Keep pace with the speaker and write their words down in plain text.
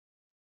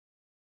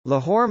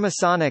Lahore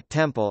Masonic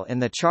Temple in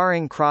the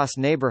Charing Cross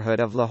neighbourhood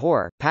of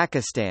Lahore,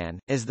 Pakistan,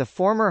 is the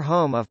former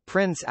home of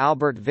Prince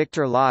Albert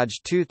Victor Lodge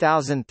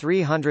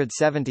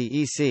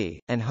 2370 EC,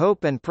 and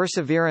Hope and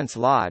Perseverance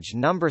Lodge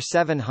No.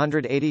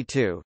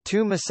 782,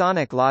 two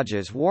Masonic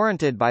lodges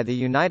warranted by the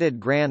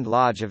United Grand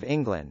Lodge of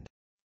England.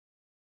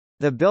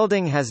 The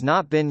building has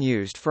not been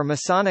used for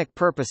Masonic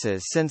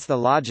purposes since the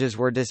lodges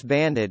were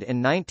disbanded in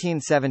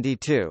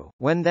 1972,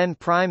 when then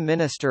Prime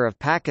Minister of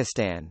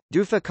Pakistan,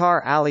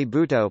 Zulfikar Ali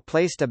Bhutto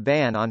placed a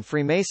ban on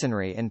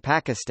Freemasonry in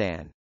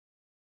Pakistan.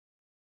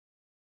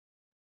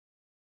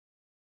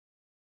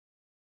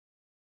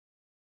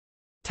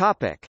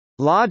 Topic: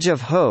 Lodge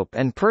of Hope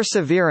and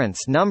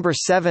Perseverance No.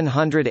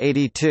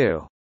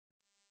 782.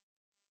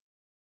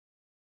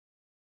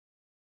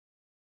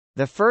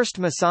 The first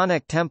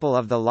Masonic Temple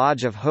of the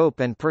Lodge of Hope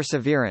and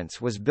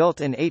Perseverance was built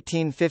in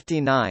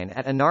 1859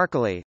 at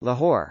Anarkali,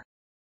 Lahore.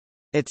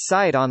 Its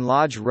site on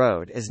Lodge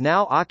Road is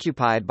now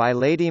occupied by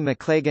Lady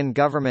Maclagan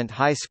Government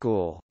High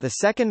School. The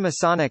second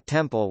Masonic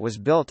Temple was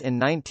built in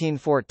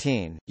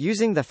 1914,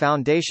 using the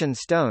foundation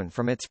stone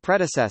from its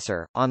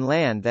predecessor, on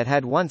land that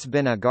had once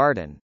been a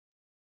garden.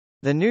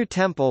 The new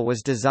temple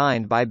was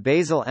designed by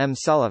Basil M.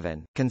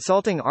 Sullivan,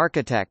 consulting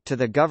architect to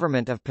the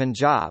Government of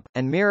Punjab,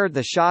 and mirrored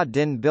the Shah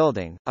Din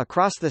building,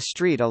 across the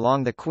street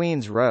along the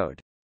Queen's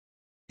Road.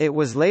 It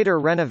was later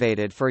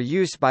renovated for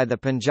use by the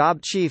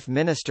Punjab Chief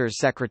Minister's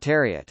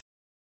Secretariat.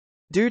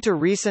 Due to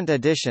recent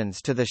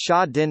additions to the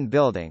Shah Din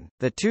building,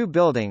 the two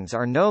buildings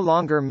are no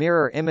longer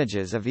mirror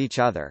images of each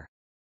other.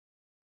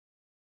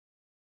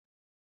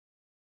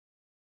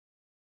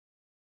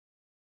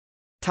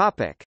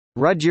 Topic: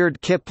 Rudyard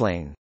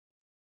Kipling.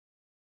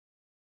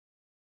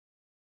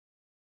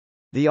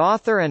 The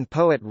author and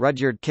poet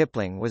Rudyard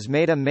Kipling was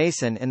made a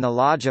Mason in the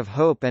Lodge of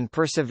Hope and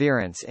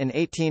Perseverance in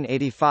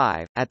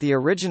 1885, at the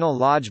original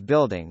lodge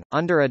building,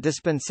 under a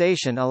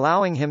dispensation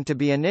allowing him to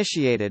be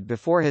initiated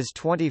before his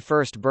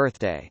 21st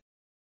birthday.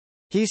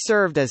 He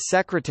served as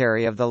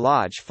secretary of the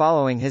lodge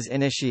following his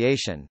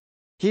initiation.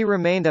 He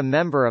remained a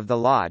member of the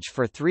lodge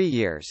for 3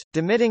 years,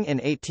 demitting in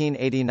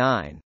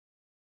 1889.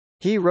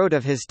 He wrote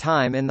of his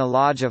time in the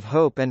Lodge of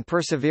Hope and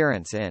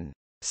Perseverance in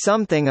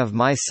Something of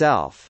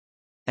Myself,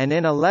 and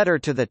in a letter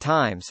to the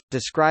Times,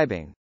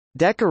 describing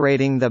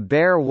decorating the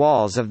bare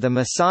walls of the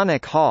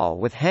Masonic Hall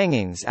with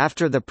hangings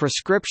after the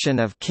prescription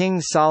of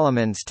King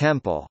Solomon's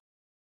Temple,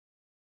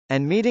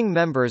 and meeting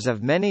members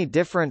of many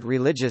different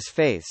religious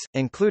faiths,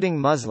 including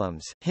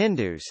Muslims,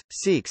 Hindus,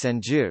 Sikhs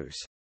and Jews.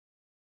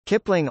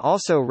 Kipling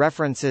also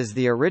references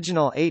the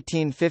original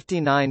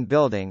 1859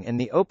 building in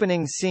the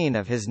opening scene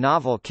of his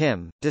novel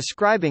Kim,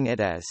 describing it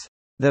as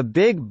the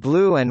big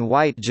blue and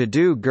white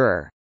Jadoo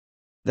Ghar,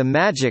 the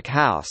Magic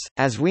House,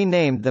 as we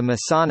named the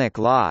Masonic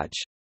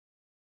Lodge.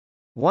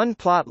 One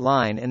plot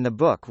line in the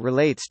book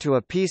relates to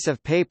a piece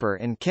of paper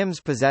in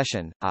Kim's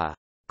possession, a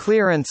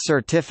clearance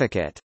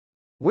certificate,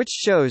 which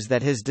shows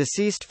that his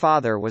deceased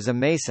father was a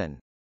Mason.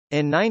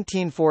 In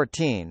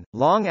 1914,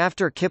 long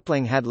after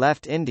Kipling had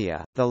left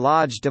India, the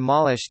lodge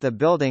demolished the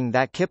building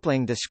that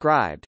Kipling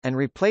described, and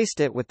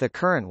replaced it with the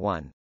current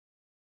one.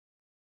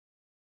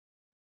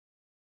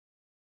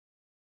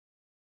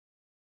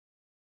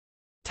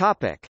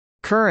 Topic: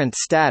 Current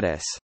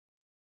status.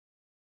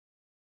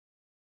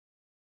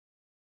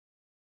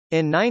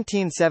 In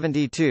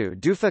 1972,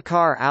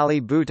 Zulfikar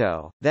Ali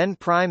Bhutto, then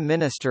Prime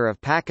Minister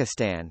of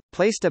Pakistan,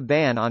 placed a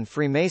ban on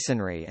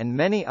Freemasonry and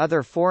many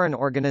other foreign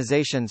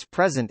organizations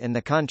present in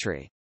the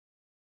country.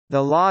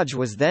 The lodge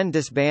was then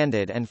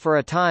disbanded and for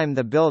a time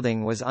the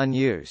building was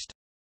unused.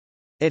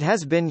 It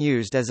has been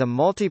used as a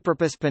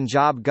multipurpose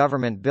Punjab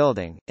government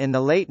building. In the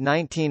late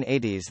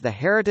 1980s, the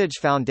Heritage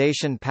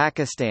Foundation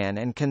Pakistan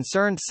and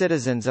concerned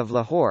citizens of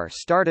Lahore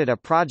started a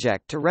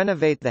project to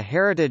renovate the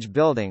heritage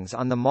buildings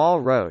on the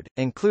Mall Road,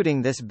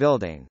 including this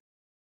building.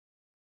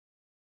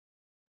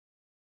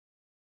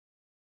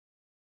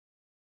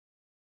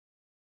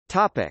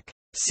 Topic: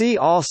 See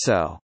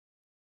also: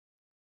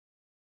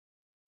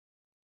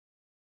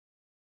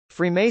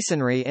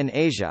 Freemasonry in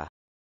Asia.